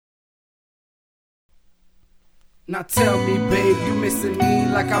Now tell me, babe, you missing me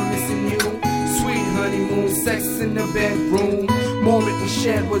like I'm missing you. Sweet honeymoon, sex in the bedroom. Moment we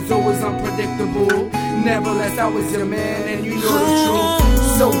shared was always unpredictable. Nevertheless, I was your man and you know the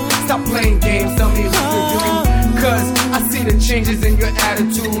truth. So stop playing games, tell me what to do. Cause I see the changes in your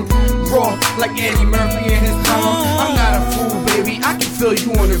attitude. Raw like Eddie Murphy in his prime. I'm not a fool, baby, I can feel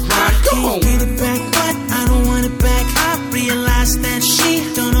you on the grind. Come on. I can't get it back, but I don't want it back. I realized that she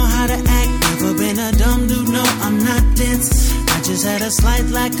don't know how to act. Never been a dumb dude, no, I'm not dense. I just had a slight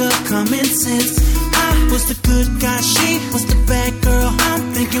lack of common sense. I was the good guy, she was the bad girl.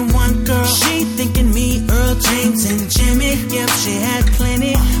 I'm thinking one girl, she thinking me, Earl, James, and Jimmy. Yep, she had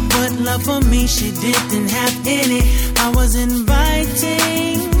plenty, but love for me she didn't have any. I was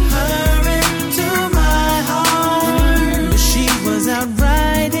inviting her into my heart, but she was out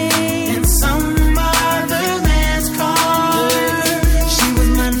riding in some other man's car. She was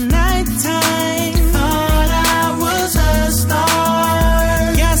my nighttime, thought I was a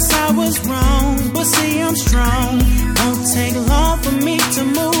star. Yes, I was wrong, but see I'm strong. Won't take long for me to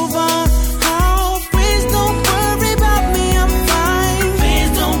move on. Oh, please don't worry about me, I'm fine.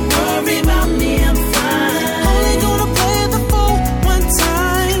 Please don't worry about me, I'm fine. Only gonna play the fool one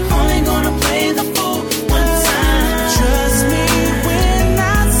time. Only gonna play the fool one time. Trust me when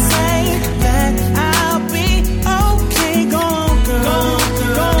I say that I'll be okay. Go on, girl.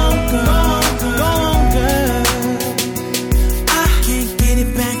 Go on, girl. Go on, girl. I can't get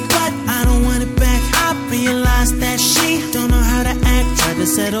it back, but I don't want it back. I realized that she don't know how to act. Tried to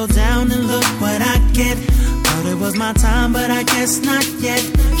settle down and look what I get. Thought it was my time, but I guess not yet.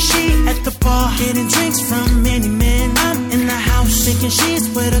 She at the bar, getting drinks from many men. I'm in the house, thinking she's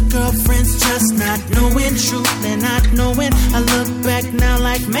with her girlfriends, just not knowing, truly not knowing. I look back now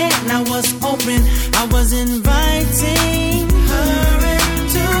like, man, I was open. I was inviting her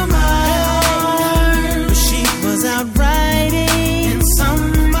into my heart, but she was out riding in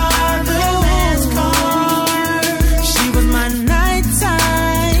some other man's car. She was my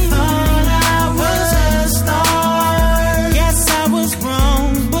nighttime, thought I was a star. Yes, I was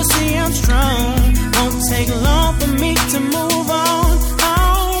wrong, but see I'm strong. Won't take long for me to move on.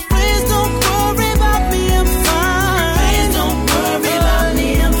 Oh, please don't worry about me, I'm fine. Please don't worry about me,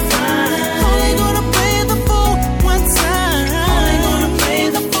 I'm fine. Only gonna play the fool one time. Only gonna play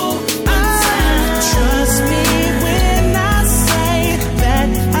the fool one time. Trust me when I say that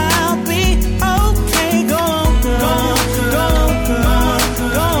I'll be okay. Go on, girl. Go on, girl.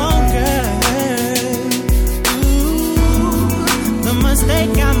 Go on, girl. Ooh, the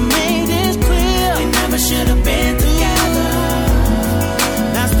mistake I made is clear. We never should have been together.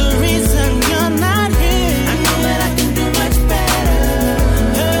 That's the reason you're not here. I know that I can do much better.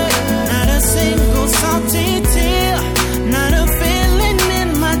 Hey, not a single salty tear, not a feeling in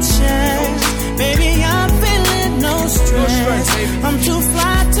my chest. Baby, I'm feeling no stress. baby. I'm too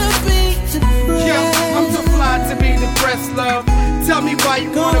fly to be depressed. Yeah, I'm too fly to be depressed, love. Tell me why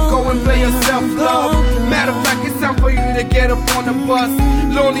you wanna go and play yourself, love. Matter of fact, it's time for you to get up on the bus.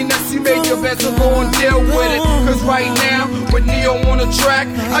 Loneliness, you make your bed, so go and deal with it. Cause right now, with Neo on the track,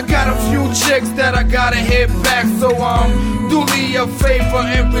 I got a few chicks that I gotta hit back. So do me a favor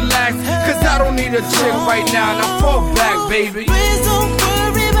and relax, cause I don't need a chick right now. Now fall back, baby. Please don't